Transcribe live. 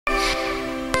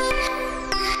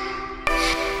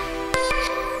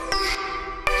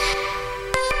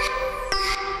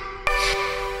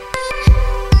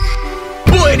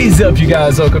What is up, you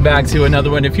guys? Welcome back to another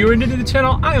one. If you're new to the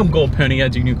channel, I am Gold Pony. I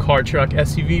do new car, truck,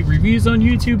 SUV reviews on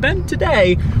YouTube, and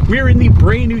today we're in the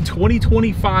brand new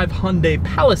 2025 Hyundai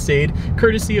Palisade,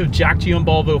 courtesy of Jack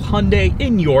Giambalvo Hyundai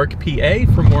in York,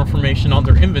 PA. For more information on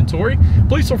their inventory,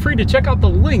 please feel free to check out the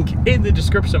link in the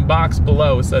description box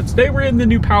below. So today we're in the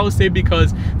new Palisade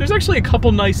because there's actually a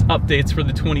couple nice updates for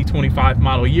the 2025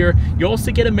 model year. You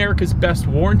also get America's best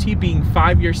warranty, being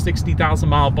 5 years, 60,000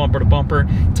 mile bumper to bumper,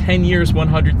 10 years,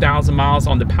 100,000 miles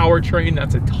on the powertrain.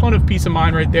 That's a ton of peace of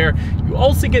mind right there. You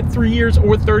also get 3 years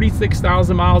or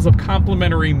 36,000 miles of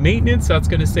complimentary maintenance. That's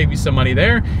going to save you some money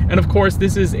there. And of course,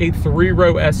 this is a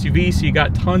 3-row SUV, so you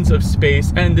got tons of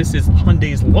space, and this is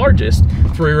Hyundai's largest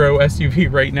 3-row SUV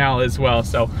right now as well.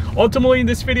 So ultimately in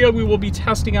this video, we will be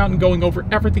testing out and going over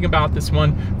everything about this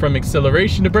one, from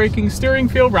acceleration to braking, steering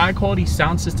feel, ride quality,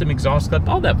 sound system, exhaust clip,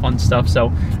 all that fun stuff. So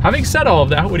having said all of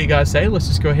that, what do you guys say? Let's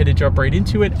just go ahead and jump right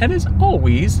into it. And as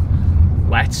always,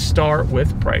 let's start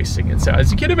with pricing. And so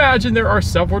as you can imagine, there are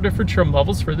several different trim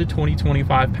levels for the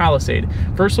 2025 Palisade.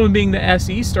 First one being the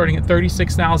SE, starting at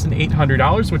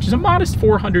 $36,800, which is a modest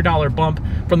 $400 bump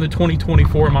from the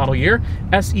 2024 model year.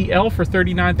 SEL for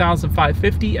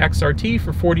 $39,550, XRT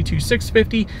for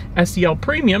 $42,650, SEL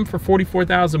Premium for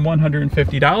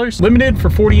 $44,150, Limited for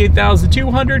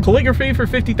 $48,200, Calligraphy for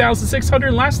 $50,600,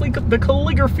 and lastly, the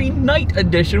Calligraphy Night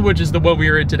Edition, which is the one we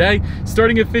are in today,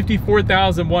 starting at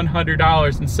 $54,100.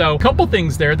 And so a couple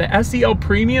things there. The SEL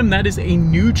Premium, that is a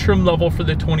new trim level for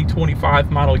the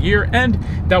 2025 model year, and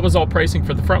that was all pricing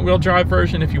for the front wheel drive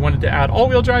version. If you wanted to add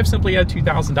all-wheel drive, simply add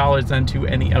 $2,000 then to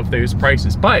any of those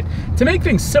prices. But to make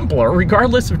things simpler,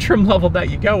 regardless of trim level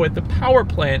that you go with, the power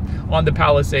plant on the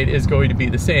Palisade is going to be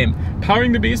the same.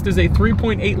 Powering the beast is a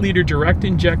 3.8 liter direct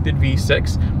injected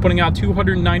V6, putting out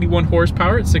 291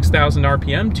 horsepower at 6,000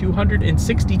 RPM,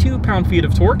 262 pound-feet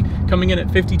of torque, coming in at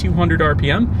 5,200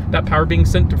 RPM. That power being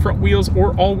sent to front wheels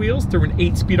or all wheels through an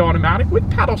 8-speed automatic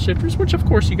with paddle shifters, which of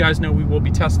course you guys know we will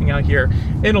be testing out here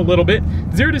in a little bit.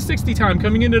 0 to 60 time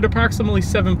coming in at approximately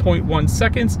 7.1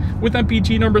 seconds, with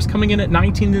MPG numbers coming in at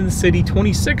 19 in the city,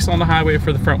 26 on the highway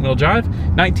for the front wheel drive,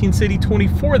 19 city,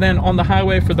 24 then on the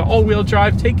highway for the all-wheel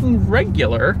drive, taking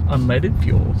regular unleaded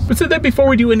fuel. But so then before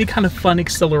we do any kind of fun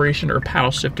acceleration or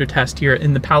paddle shifter test here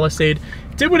in the Palisade,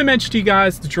 did want to mention to you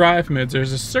guys the drive modes.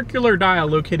 There's a circular dial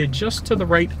located just to the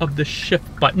right of the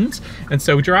shift buttons, and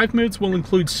so drive modes will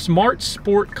include Smart,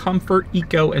 Sport, Comfort,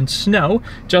 Eco, and Snow,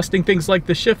 adjusting things like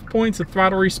the shift points, the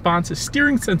throttle response, the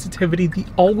steering sensitivity, the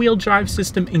all-wheel drive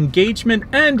system engagement,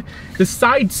 and the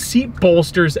side seat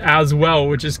bolsters as well,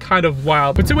 which is kind of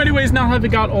wild. But so anyways, now having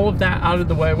got all of that out of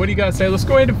the way, what do you guys say? Let's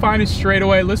go ahead and find it straight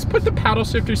away. Let's put the paddle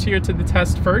shifters here to the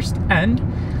test first, and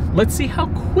let's see how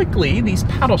quickly these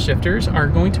paddle shifters are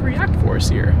going to react for us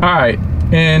here. All right,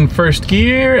 in first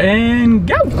gear and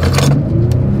go.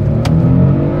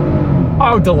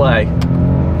 Oh, delay.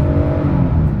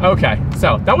 Okay,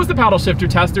 so that was the paddle shifter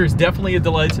test. There's definitely a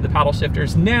delay to the paddle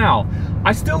shifters. Now,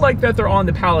 I still like that they're on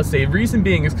the Palisade. Reason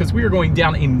being is because we are going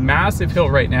down a massive hill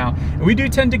right now, and we do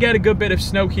tend to get a good bit of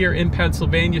snow here in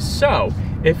Pennsylvania. So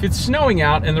if it's snowing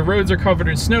out and the roads are covered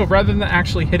in snow, rather than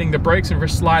actually hitting the brakes and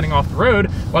just sliding off the road,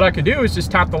 what I could do is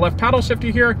just tap the left paddle shifter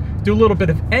here, do a little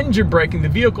bit of engine braking. The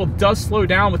vehicle does slow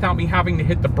down without me having to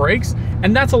hit the brakes,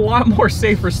 and that's a lot more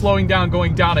safer slowing down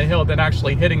going down a hill than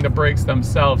actually hitting the brakes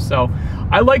themselves. So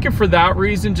I like it for that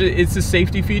reason. It's a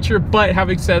safety feature, but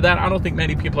having said that, I don't think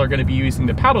many people are going to be using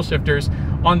the paddle shifters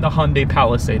on the Hyundai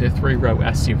Palisade, a 3-row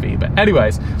SUV. But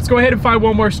anyways, let's go ahead and find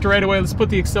one more straight away. Let's put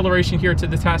the acceleration here to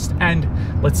the test, and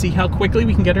let's see how quickly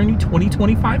we can get our new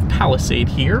 2025 Palisade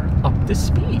here up to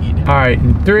speed. All right,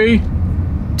 in 3,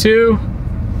 2,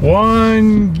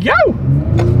 1, go!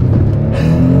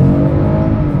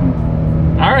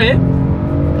 All right,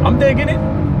 I'm digging it.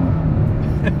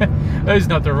 There's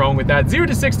nothing wrong with that. 0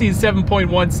 to 60 in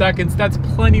 7.1 seconds. That's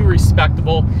plenty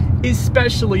respectable,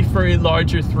 especially for a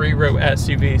larger 3-row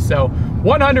SUV. So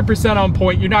 100% on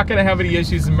point. You're not going to have any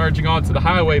issues emerging onto the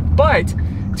highway, but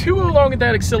to go along with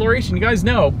that acceleration, you guys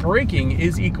know braking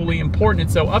is equally important. And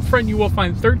so up front, you will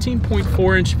find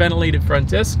 13.4-inch ventilated front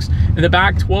discs. In the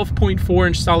back,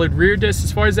 12.4-inch solid rear discs.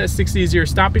 As far as that 60-0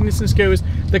 stopping distance goes,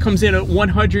 that comes in at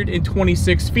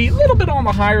 126 feet. A little bit on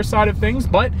the higher side of things,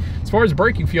 but as far as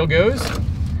braking feel goes,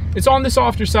 it's on the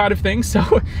softer side of things, so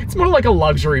it's more like a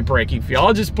luxury braking feel.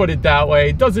 I'll just put it that way.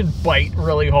 It doesn't bite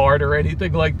really hard or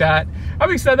anything like that.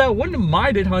 Having said that, wouldn't have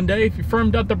minded Hyundai if you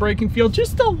firmed up the braking feel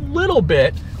just a little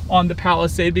bit on the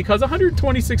Palisade, because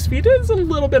 126 feet is a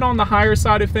little bit on the higher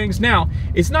side of things. Now,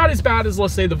 it's not as bad as,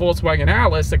 let's say, the Volkswagen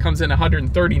Atlas that comes in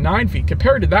 139 feet.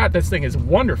 Compared to that, this thing is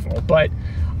wonderful, but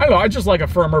I don't know, I just like a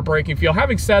firmer braking feel.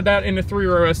 Having said that, in a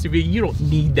 3-row SUV, you don't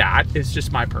need that. It's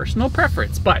just my personal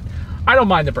preference, but I don't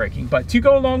mind the braking. But to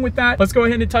go along with that, let's go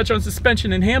ahead and touch on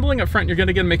suspension and handling. Up front, you're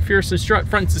gonna get a McPherson strut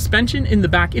front suspension. In the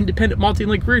back, independent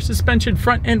multi-link rear suspension,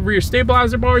 front and rear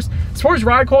stabilizer bars. As far as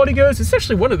ride quality goes, it's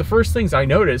actually one of the first things I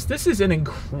noticed. This is an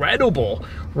incredible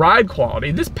ride quality.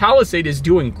 This Palisade is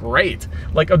doing great.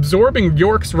 Like, absorbing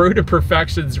York's road to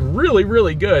perfection is really,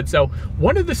 really good. So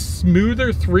one of the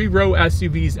smoother 3-row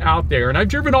SUVs out there, and I've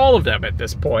driven all of them at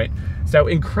this point. So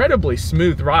incredibly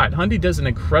smooth ride. Hyundai does an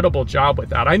incredible job with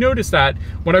that. I noticed that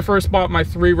when I first bought my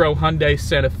 3-row Hyundai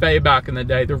Santa Fe back in the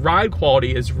day. The ride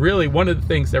quality is really one of the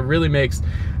things that really makes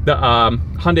the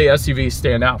Hyundai SUV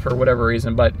stand out for whatever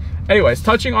reason. But anyways,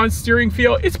 touching on steering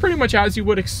feel, it's pretty much as you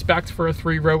would expect for a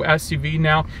 3-row SUV.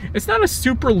 Now, it's not a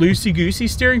super loosey-goosey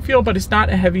steering feel, but it's not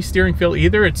a heavy steering feel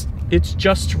either. It's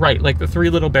just right, like the Three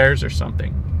Little Bears or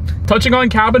something. Touching on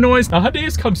cabin noise, now Hyundai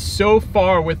has come so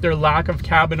far with their lack of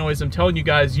cabin noise. I'm telling you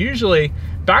guys, usually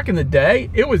back in the day,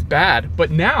 it was bad,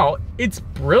 but now it's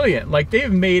brilliant. Like,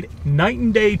 they've made night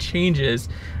and day changes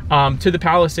to the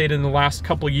Palisade in the last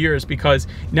couple years, because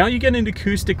now you get an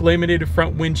acoustic laminated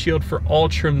front windshield for all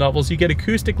trim levels. You get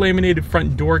acoustic laminated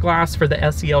front door glass for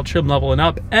the SEL trim level and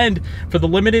up, and for the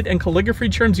limited and calligraphy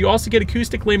trims, you also get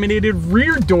acoustic laminated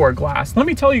rear door glass. Let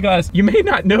me tell you guys, you may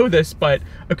not know this, but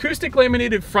acoustic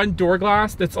laminated front door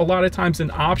glass, that's a lot of times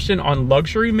an option on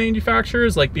luxury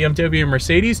manufacturers like BMW and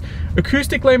Mercedes.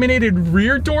 Acoustic laminated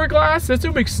rear door glass, that's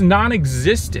almost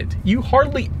non-existent. You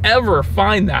hardly ever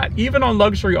find that, even on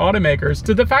luxury automakers.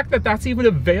 So the fact that that's even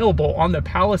available on the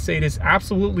Palisade is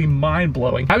absolutely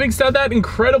mind-blowing. Having said that,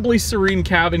 incredibly serene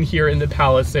cabin here in the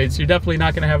Palisade, so you're definitely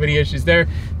not going to have any issues there.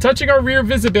 Touching our rear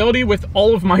visibility, with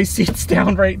all of my seats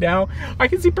down right now, I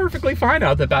can see perfectly fine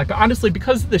out the back. But honestly,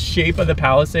 because of the shape of the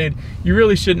Palisade, you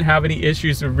really shouldn't have any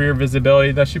issues with rear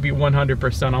visibility. That should be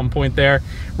 100% on point there.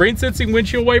 Rain-sensing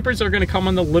windshield wipers are going to come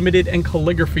on the limited and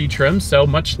calligraphy trim, so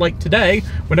much like today,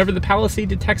 whenever the Palisade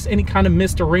detects any kind of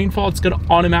mist or rainfall, it's going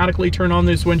to automatically turn on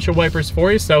those windshield wipers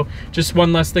for you. So just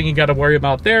one less thing you got to worry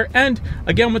about there. And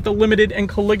again, with the limited and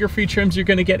calligraphy trims, you're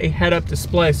going to get a head-up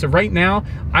display. So right now,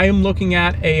 I am looking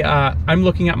at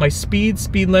my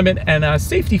speed limit, and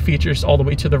safety features all the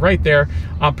way to the right there,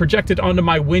 projected onto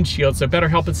my windshield. So better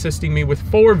help assisting me with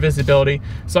forward visibility,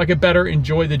 so I could better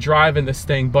enjoy the drive in this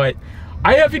thing. But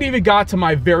I haven't even got to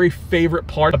my very favorite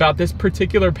part about this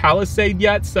particular Palisade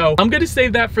yet, so I'm gonna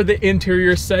save that for the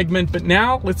interior segment. But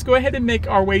now let's go ahead and make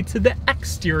our way to the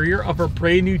exterior of our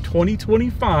brand new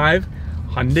 2025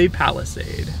 Hyundai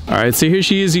Palisade. All right, so here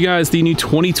she is, you guys, the new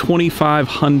 2025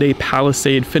 Hyundai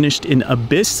Palisade, finished in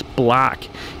Abyss Black,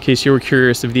 in case you were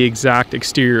curious of the exact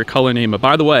exterior color name. But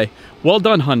by the way, well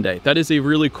done, Hyundai. That is a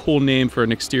really cool name for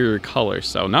an exterior color.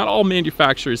 So not all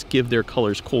manufacturers give their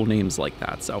colors cool names like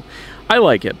that, so I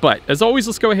like it. But as always,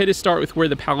 let's go ahead and start with where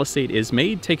the Palisade is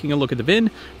made. Taking a look at the VIN,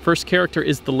 first character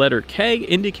is the letter K,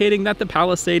 indicating that the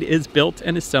Palisade is built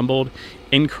and assembled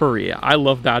in Korea. I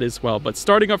love that as well. But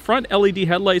starting up front, LED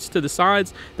headlights to the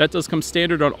sides. That does come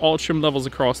standard on all trim levels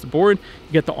across the board.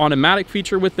 You get the automatic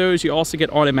feature with those. You also get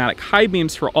automatic high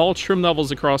beams for all trim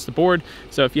levels across the board.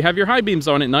 So if you have your high beams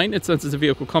on at night, it senses a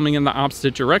vehicle coming in the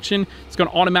opposite direction, it's going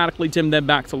to automatically dim them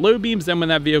back to low beams. Then when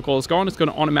that vehicle is gone, it's going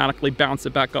to automatically bounce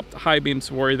it back up to high beams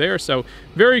for you there. So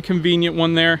very convenient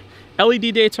one there.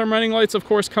 LED daytime running lights, of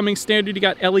course, coming standard. You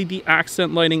got LED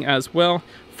accent lighting as well.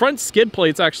 Front skid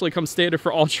plates actually come standard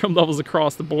for all trim levels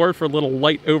across the board for a little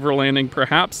light overlanding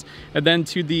perhaps. And then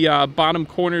to the bottom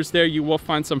corners there, you will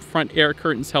find some front air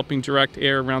curtains helping direct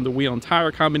air around the wheel and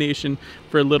tire combination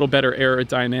for a little better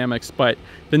aerodynamics. But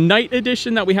the night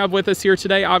edition that we have with us here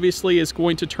today obviously is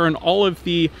going to turn all of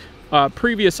the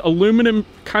previous aluminum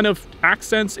kind of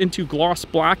accents into gloss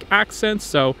black accents,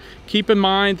 so keep in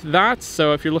mind that.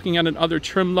 So if you're looking at another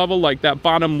trim level, like that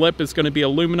bottom lip is going to be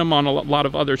aluminum on a lot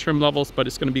of other trim levels, but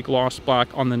it's going to be gloss black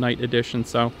on the night edition.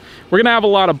 So we're going to have a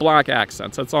lot of black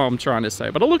accents, that's all I'm trying to say.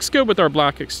 But it looks good with our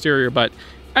black exterior. But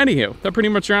anywho, that pretty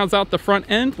much rounds out the front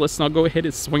end. Let's now go ahead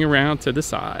and swing around to the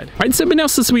side. All right, so now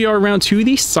since we are around to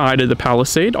the side of the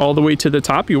Palisade, all the way to the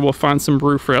top, you will find some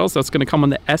roof rails. That's going to come on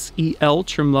the SEL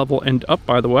trim level and up,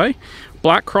 by the way.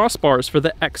 Black crossbars for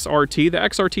the XRT. The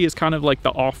XRT is kind of like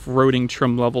the off-roading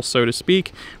trim level, so to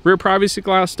speak. Rear privacy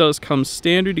glass does come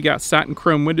standard. You got satin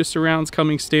chrome window surrounds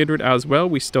coming standard as well.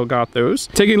 We still got those.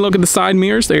 Taking a look at the side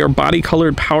mirrors, they are body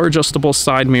colored power adjustable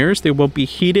side mirrors. They will be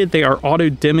heated. They are auto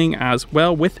dimming as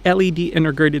well with LED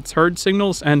integrated turn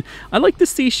signals. And I like the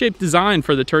C-shaped design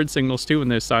for the turn signals too in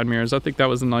those side mirrors. I think that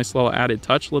was a nice little added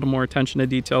touch, a little more attention to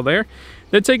detail there.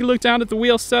 Then take a look down at the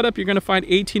wheel setup. You're going to find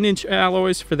 18-inch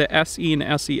alloys for the SE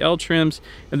and SEL trims,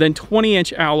 and then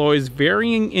 20-inch alloys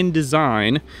varying in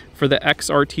design for the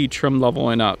XRT trim level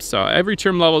and up. So every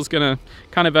trim level is going to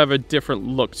kind of have a different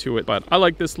look to it, but I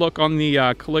like this look on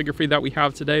the calligraphy that we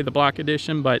have today, the black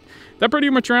edition. But that pretty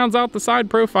much rounds out the side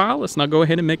profile. Let's now go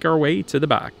ahead and make our way to the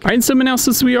back. All right, so now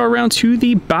since we are around to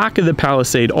the back of the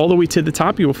Palisade, all the way to the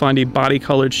top, you will find a body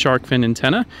colored shark fin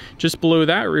antenna. Just below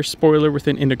that, rear spoiler with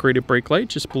an integrated brake light.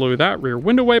 Just below that, rear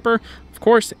window wiper. Of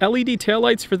course, LED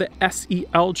taillights for the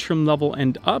SEL trim level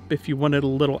and up if you wanted a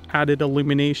little added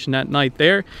illumination at night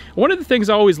there. One of the things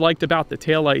I always liked about the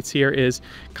taillights here is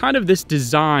kind of this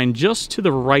design just to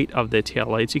the right of the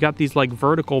taillights. You got these like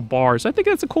vertical bars. I think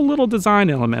that's a cool little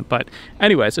design element, but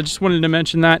anyways, I just wanted to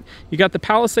mention that. You got the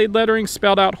Palisade lettering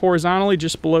spelled out horizontally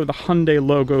just below the Hyundai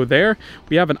logo there.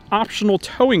 We have an optional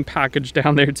towing package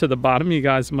down there to the bottom. You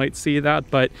guys might see that,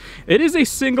 but it is a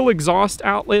single exhaust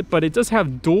outlet, but it does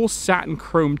have dual satin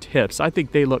chrome tips. I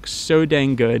think they look so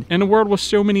dang good. In a world where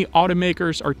so many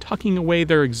automakers are tucking away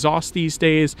their exhaust these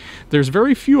days, there's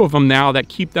very few of them now that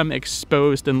keep them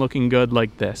exposed and looking good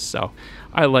like this. So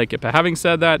I like it. But having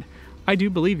said that, I do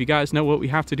believe you guys know what we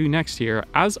have to do next here.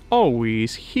 As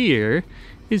always, here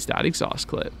is that exhaust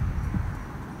clip.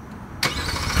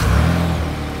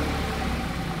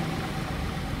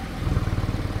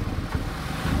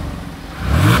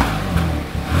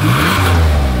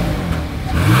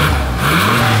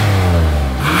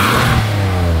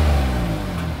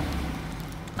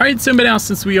 All right, so now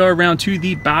since we are around to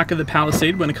the back of the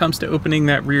Palisade, when it comes to opening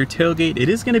that rear tailgate, it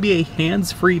is going to be a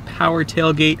hands-free power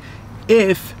tailgate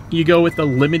if you go with the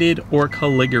limited or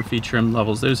calligraphy trim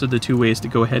levels. Those are the two ways to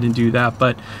go ahead and do that.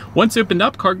 But once opened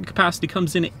up, cargo capacity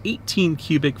comes in at 18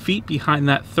 cubic feet behind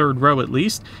that third row at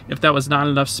least. If that was not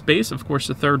enough space, of course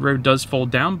the third row does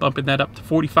fold down, bumping that up to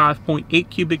 45.8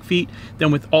 cubic feet.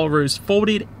 Then with all rows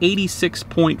folded,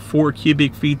 86.4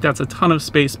 cubic feet. That's a ton of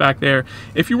space back there.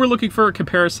 If you were looking for a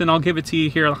comparison, I'll give it to you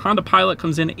here. The Honda Pilot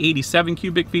comes in at 87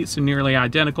 cubic feet, so nearly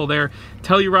identical there.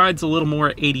 Telluride's a little more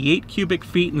at 88 cubic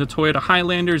feet, and the Toyota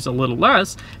Highlander's a little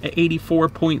less at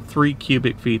 84.3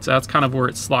 cubic feet. So that's kind of where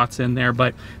it slots in there.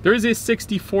 But there is a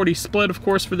 60-40 split, of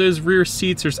course, for those rear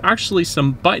seats. There's actually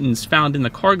some buttons found in the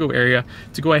cargo area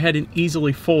to go ahead and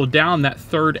easily fold down that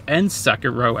third and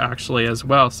second row actually as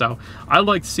well. So I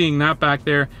like seeing that back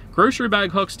there. Grocery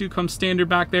bag hooks do come standard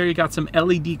back there. You got some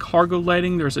LED cargo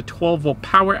lighting. There's a 12-volt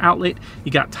power outlet.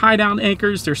 You got tie-down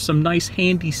anchors. There's some nice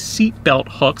handy seat belt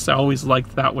hooks. I always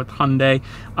liked that with Hyundai.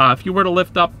 If you were to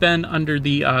lift up then under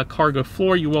the cargo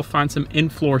floor, you will find some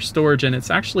in-floor storage, and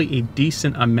it's actually a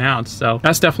decent amount. So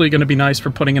that's definitely going to be nice for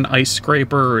putting an ice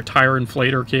scraper or a tire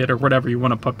inflator kit or whatever you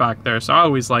want to put back there. So I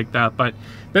always like that. But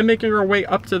then making our way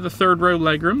up to the third row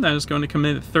legroom, that is going to come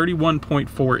in at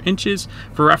 31.4 inches.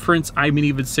 For reference, I'm an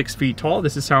even 6 feet tall.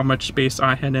 This is how much space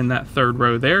I had in that third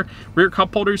row there. Rear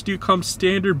cup holders do come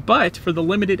standard, but for the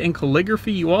limited and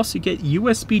calligraphy, you also get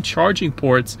USB charging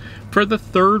ports for the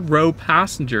third row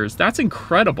passengers. That's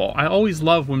incredible. I always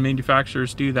love when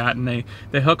manufacturers do that, and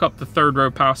they hook up the third row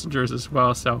passengers as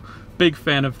well. So big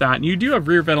fan of that. And you do have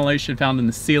rear ventilation found in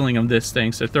the ceiling of this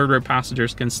thing, so third row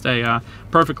passengers can stay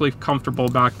perfectly comfortable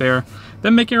back there.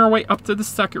 Then making our way up to the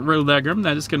second row legroom,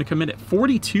 that is going to come in at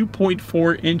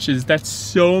 42.4 inches. That's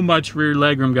so much rear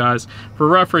legroom, guys. For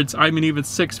reference, I'm an even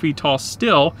 6 feet tall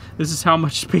still. This is how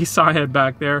much space I had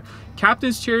back there.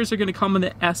 Captain's chairs are going to come in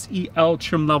the SEL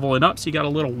trim level and up, so you got a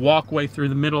little walkway through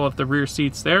the middle of the rear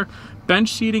seats there. Bench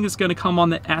seating is going to come on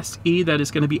the SE. That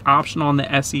is going to be optional on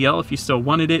the SEL if you still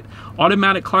wanted it.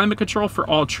 Automatic climate control for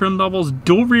all trim levels.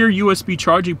 Dual rear USB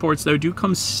charging ports, though, do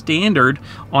come standard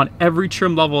on every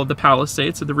trim level of the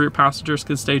Palisade, so the rear passengers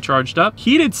can stay charged up.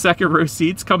 Heated second row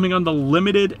seats coming on the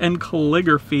limited and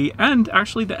calligraphy, and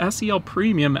actually the SEL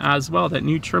premium as well. That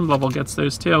new trim level gets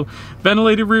those too.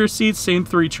 Ventilated rear seats, same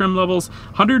 3 trim levels. levels,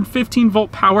 115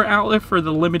 volt power outlet for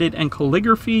the limited and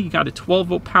calligraphy. You got a 12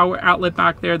 volt power outlet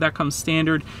back there that comes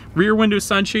standard. Rear window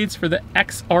sunshades for the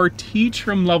XRT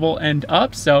trim level and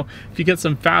up. So if you get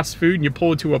some fast food and you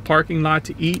pull into a parking lot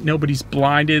to eat, nobody's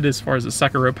blinded as far as the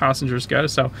second row passengers go.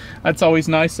 So that's always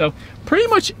nice. So pretty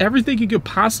much everything you could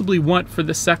possibly want for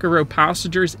the second row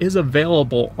passengers is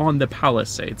available on the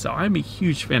Palisade. So I'm a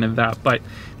huge fan of that. But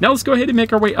now let's go ahead and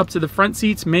make our way up to the front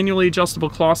seats. Manually adjustable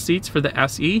cloth seats for the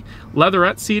SE,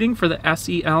 leatherette seating for the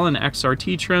SEL and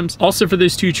XRT trims. Also for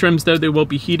those two trims though, there will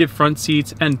be heated front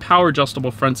seats and power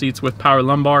adjustable front seats with power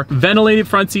lumbar. Ventilated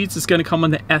front seats is going to come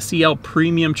on the SEL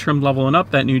premium trim level and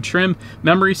up, that new trim.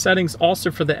 Memory settings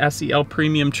also for the SEL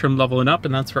premium trim level and up,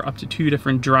 and that's for up to 2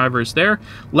 different drivers there.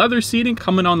 Leather seating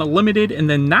coming on the limited, and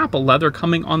then Napa leather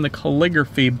coming on the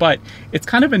calligraphy, but it's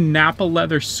kind of a Napa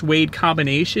leather suede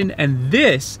combination, and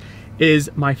this is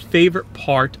my favorite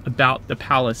part about the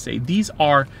Palisade. These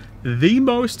are the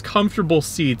most comfortable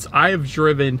seats I have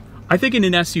driven, I think, in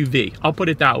an SUV. I'll put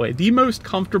it that way. The most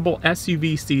comfortable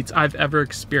SUV seats I've ever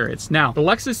experienced. Now, the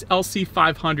Lexus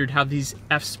LC500 have these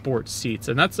F Sport seats,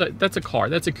 and that's a car,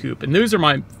 that's a coupe, and those are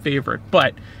my favorite,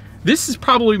 but this is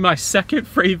probably my second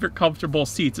favorite comfortable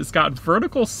seats. It's got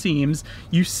vertical seams.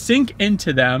 You sink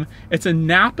into them. It's a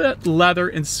Napa leather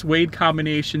and suede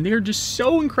combination. They're just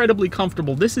so incredibly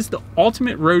comfortable. This is the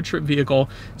ultimate road trip vehicle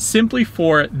simply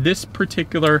for this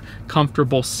particular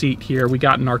comfortable seat here we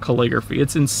got in our calligraphy.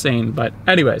 It's insane. But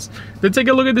anyways, let's take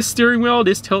a look at the steering wheel. It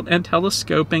is tilt and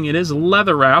telescoping. It is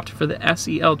leather wrapped for the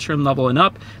SEL trim level and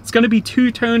up. It's going to be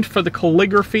two-toned for the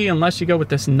calligraphy unless you go with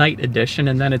this night edition,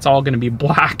 and then it's all going to be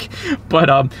black.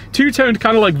 But two-toned,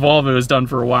 kind of like Volvo has done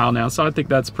for a while now, so I think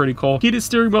that's pretty cool. Heated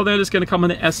steering wheel then is going to come on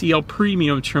the SEL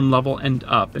premium trim level and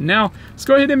up. And now let's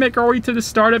go ahead and make our way to the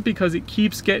startup because it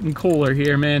keeps getting cooler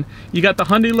here, man. You got the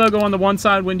Hyundai logo on the one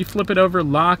side. When you flip it over,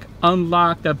 lock,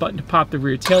 unlock, that button to pop the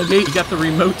rear tailgate. You got the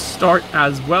remote start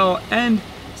as well, and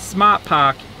Smart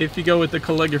Park if you go with the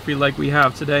calligraphy like we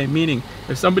have today, meaning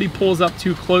if somebody pulls up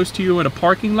too close to you in a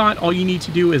parking lot, all you need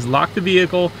to do is lock the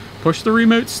vehicle, push the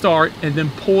remote start, and then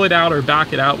pull it out or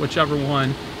back it out, whichever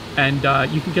one, and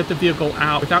you can get the vehicle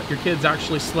out without your kids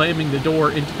actually slamming the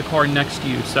door into the car next to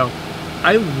you. So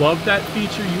I love that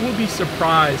feature. You will be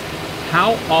surprised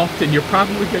how often you're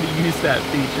probably going to use that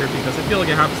feature, because I feel like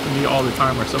it happens to me all the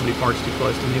time where somebody parks too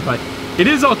close to me. But it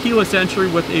is all keyless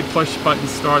entry with a push button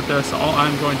start there, so all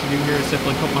I'm going to do here is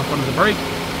simply put my foot on the brake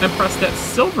and press that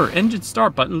silver engine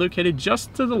start button located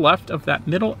just to the left of that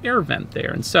middle air vent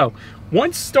there. And so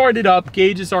once started up,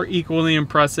 gauges are equally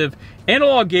impressive.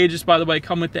 Analog gauges, by the way,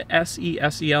 come with the SE,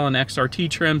 SEL, and XRT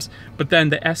trims, but then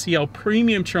the SEL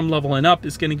premium trim level and up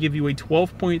is going to give you a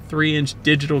 12.3-inch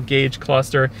digital gauge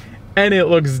cluster, and it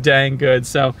looks dang good.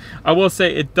 So I will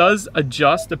say it does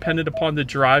adjust dependent upon the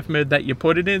drive mode that you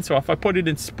put it in. So if I put it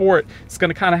in sport, it's going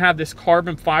to kind of have this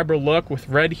carbon fiber look with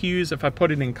red hues. If I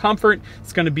put it in comfort,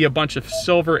 it's going to be a bunch of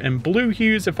silver and blue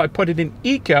hues. If I put it in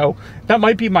eco, that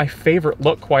might be my favorite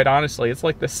look, quite honestly. It's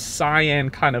like the cyan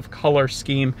kind of color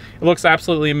scheme. It looks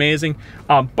absolutely amazing.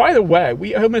 By the way,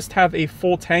 we almost have a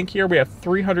full tank here. We have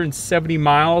 370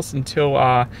 miles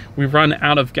until we run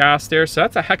out of gas there. So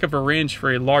that's a heck of a range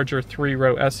for a larger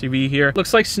 3-row SUV here.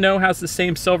 Looks like Snow has the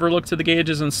same silver look to the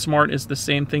gauges, and Smart is the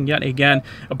same thing yet again.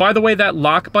 By the way, that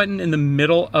lock button in the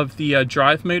middle of the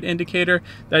drive mode indicator,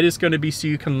 that is going to be so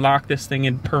you can lock this thing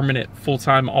in permanent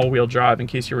full-time all-wheel drive, in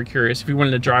case you were curious if you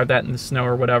wanted to drive that in the snow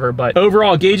or whatever. But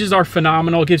overall, gauges are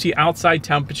phenomenal. It gives you outside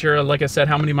temperature, like I said,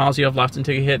 how many miles you have left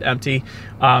until you hit empty.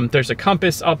 There's a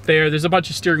compass up there. There's a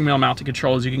bunch of steering wheel mounted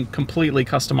controls. You can completely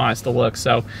customize the look.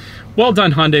 So well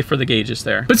done, Hyundai, for the gauges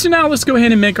there. But so now let's go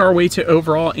ahead and make our way to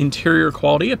overall interior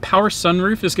quality. A power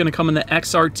sunroof is going to come in the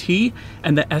XRT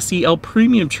and the SEL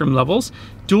premium trim levels.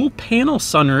 Dual panel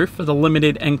sunroof for the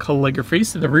limited and calligraphy,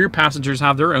 so the rear passengers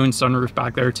have their own sunroof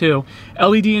back there too.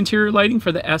 LED interior lighting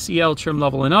for the SEL trim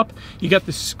level and up. You got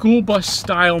the school bus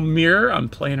style mirror. I'm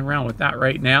playing around with that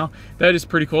right now. That is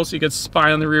pretty cool, so you can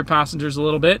spy on the rear passengers a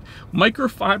little bit.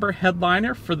 Microfiber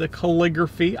headliner for the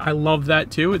calligraphy. I love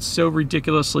that too. It's so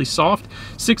ridiculously soft.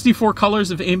 64 colors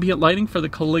of ambient lighting for the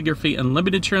calligraphy and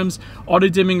limited trims. Auto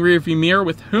dimming rear view mirror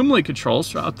with homely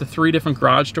controls throughout the 3 different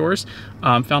garage doors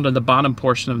found on the bottom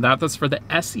portion portion of that. That's for the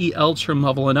SEL trim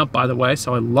level and up, by the way,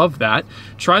 so I love that.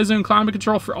 Tri-zone climate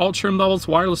control for all trim levels,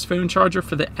 wireless phone charger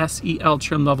for the SEL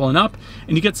trim level and up,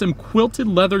 and you get some quilted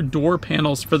leather door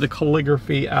panels for the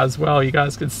calligraphy as well. You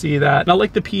guys can see that. And I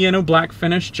like the piano black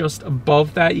finish just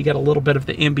above that. You get a little bit of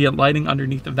the ambient lighting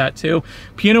underneath of that too.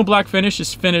 Piano black finish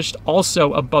is finished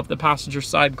also above the passenger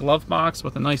side glove box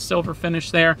with a nice silver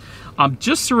finish there.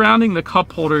 Just surrounding the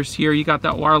cup holders here, you got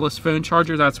that wireless phone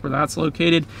charger. That's where that's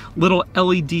located. Little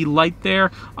LED light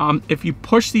there. If you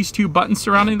push these two buttons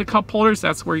surrounding the cup holders,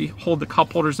 that's where you hold the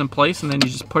cup holders in place, and then you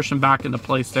just push them back into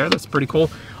place there. That's pretty cool.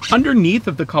 Underneath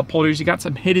of the cup holders, you got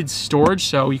some hidden storage,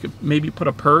 so you could maybe put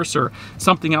a purse or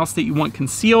something else that you want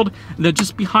concealed. And then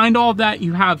just behind all of that,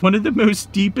 you have one of the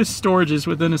most deepest storages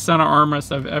within a center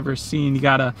armrest I've ever seen. You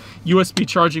got a USB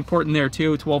charging port in there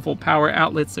too, 12-volt power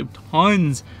outlet, so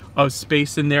tons of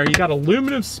space in there. You got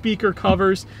aluminum speaker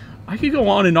covers. I could go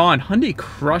on and on. Hyundai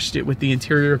crushed it with the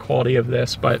interior quality of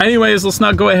this. But anyways, let's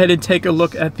now go ahead and take a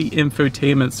look at the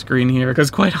infotainment screen here, because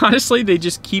quite honestly, they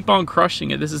just keep on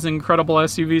crushing it. This is an incredible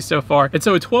SUV so far. And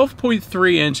so a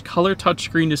 12.3-inch color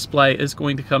touchscreen display is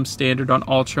going to come standard on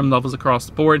all trim levels across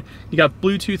the board. You got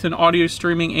Bluetooth and audio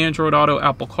streaming, Android Auto,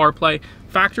 Apple CarPlay.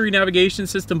 Factory navigation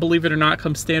system, believe it or not,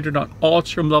 comes standard on all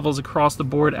trim levels across the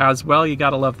board as well. You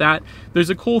gotta love that. There's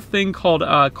a cool thing called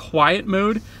quiet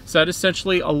mode. So that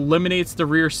essentially eliminates the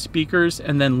rear speakers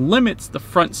and then limits the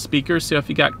front speakers. So if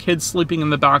you got kids sleeping in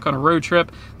the back on a road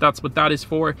trip, that's what that is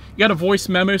for. You got a voice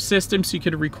memo system, so you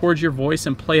could record your voice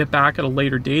and play it back at a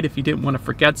later date if you didn't want to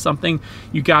forget something.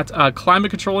 You got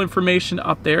climate control information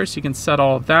up there, so you can set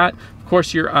all of that. Of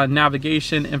course, your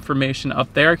navigation information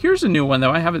up there. Here's a new one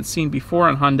though I haven't seen before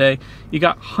on Hyundai. You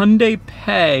got Hyundai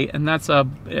Pay, and that's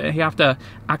you have to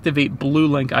activate Blue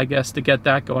Link, I guess, to get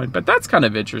that going, but that's kind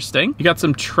of interesting. You got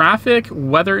some traffic,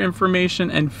 weather information,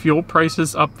 and fuel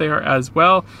prices up there as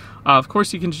well. Of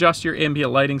course, you can adjust your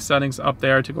ambient lighting settings up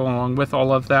there to go along with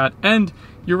all of that, and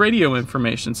your radio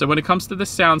information. So when it comes to the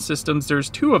sound systems, there's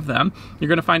two of them. You're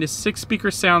going to find a 6-speaker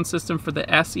sound system for the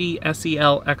SE,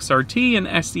 SEL XRT,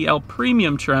 and SEL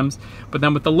Premium trims, but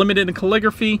then with the limited and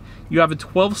calligraphy, you have a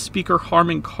 12-speaker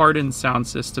Harman Kardon sound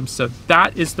system. So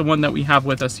that is the one that we have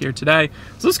with us here today.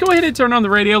 So let's go ahead and turn on the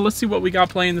radio. Let's see what we got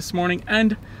playing this morning,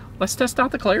 and let's test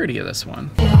out the clarity of this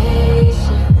one.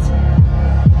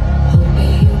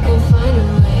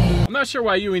 I'm not sure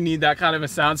why you would need that kind of a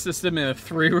sound system in a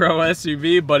 3-row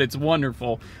SUV, but it's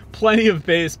wonderful. Plenty of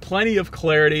bass, plenty of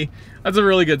clarity. That's a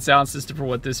really good sound system for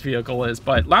what this vehicle is.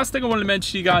 But last thing I wanted to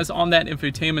mention to you guys on that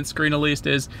infotainment screen at least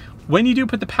is when you do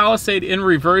put the Palisade in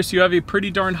reverse, you have a pretty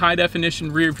darn high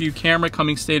definition rear view camera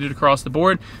coming standard across the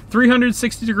board.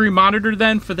 360-degree monitor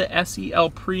then for the SEL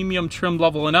Premium trim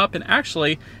level and up, and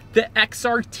actually the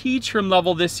XRT trim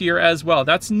level this year as well.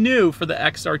 That's new for the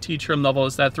XRT trim level,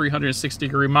 is that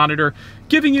 360-degree monitor,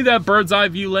 giving you that bird's eye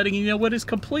view, letting you know what is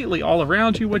completely all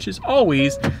around you, which is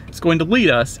always going to lead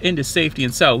us into safety.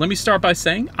 And so let me start by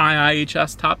saying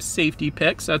IIHS top safety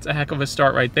picks. That's a heck of a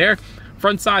start right there.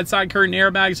 Front side curtain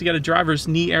airbags. You got a driver's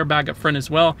knee airbag up front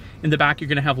as well. In the back, you're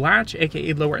going to have latch,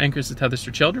 aka lower anchors to tethers for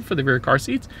children for the rear car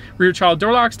seats. Rear child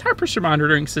door locks, tire pressure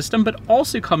monitoring system, but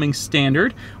also coming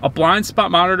standard, a blind spot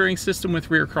monitoring system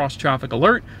with rear cross traffic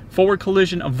alert, forward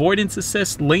collision avoidance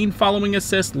assist, lane following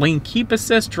assist, lane keep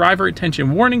assist, driver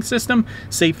attention warning system,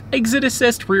 safe exit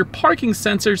assist, rear parking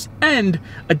sensors, and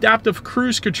adaptive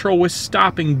cruise control with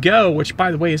stop and go, which by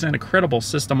the way is an incredible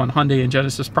system on Hyundai and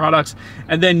Genesis products.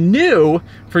 And then new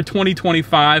for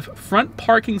 2025, front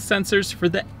parking sensors for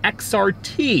the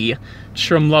XRT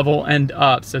trim level and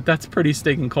up. So that's pretty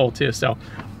stinking cool too. So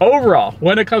overall,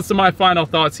 when it comes to my final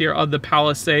thoughts here of the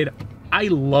Palisade, I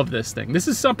love this thing. This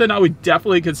is something I would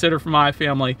definitely consider for my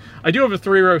family. I do have a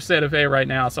 3-row Santa Fe right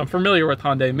now, so I'm familiar with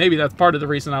Hyundai. Maybe that's part of the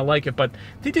reason I like it, but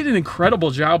they did an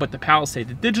incredible job with the Palisade.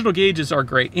 The digital gauges are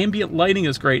great. Ambient lighting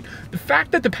is great. The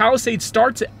fact that the Palisade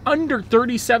starts at under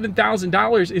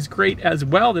 $37,000 is great as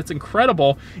well. That's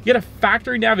incredible. You get a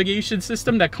factory navigation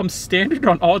system that comes standard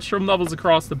on all trim levels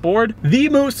across the board. The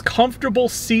most comfortable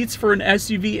seats for an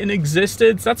SUV in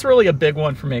existence. That's really a big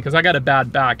one for me because I got a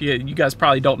bad back. You guys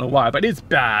probably don't know why, but it's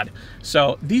bad.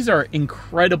 So these are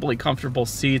incredibly comfortable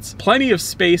seats. Plenty of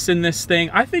space in this thing.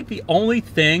 I think the only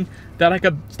thing that I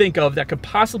could think of that could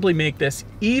possibly make this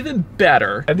even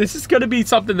better, and this is going to be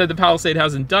something that the Palisade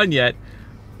hasn't done yet,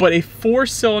 but a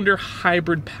 4-cylinder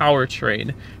hybrid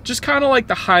powertrain, just kind of like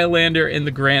the Highlander and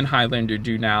the Grand Highlander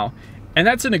do now. And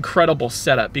that's an incredible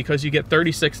setup because you get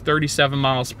 36-37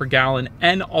 miles per gallon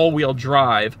and all-wheel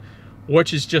drive,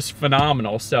 which is just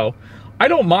phenomenal. So I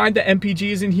don't mind the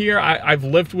MPGs in here. I've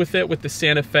lived with it with the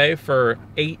Santa Fe for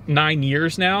 8-9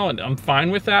 years now, and I'm fine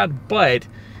with that. But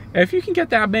if you can get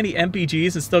that many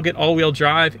MPGs and still get all-wheel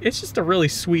drive, it's just a really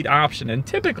sweet option. And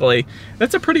typically,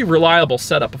 that's a pretty reliable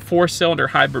setup, a 4-cylinder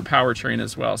hybrid powertrain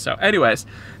as well. So anyways,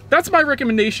 that's my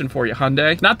recommendation for you,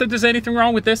 Hyundai. Not that there's anything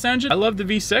wrong with this engine. I love the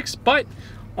V6, but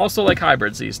also like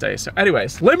hybrids these days. So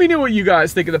anyways, let me know what you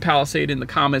guys think of the Palisade in the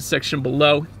comments section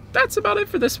below. That's about it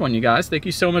for this one, you guys. Thank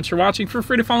you so much for watching. Feel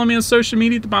free to follow me on social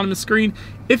media at the bottom of the screen.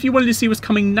 If you wanted to see what's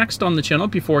coming next on the channel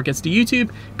before it gets to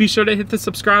YouTube, be sure to hit the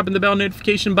subscribe and the bell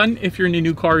notification button if you're into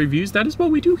new car reviews. That is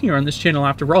what we do here on this channel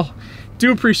after all.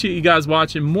 Do appreciate you guys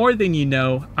watching more than you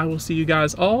know. I will see you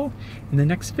guys all in the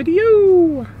next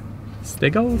video. Stay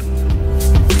gold.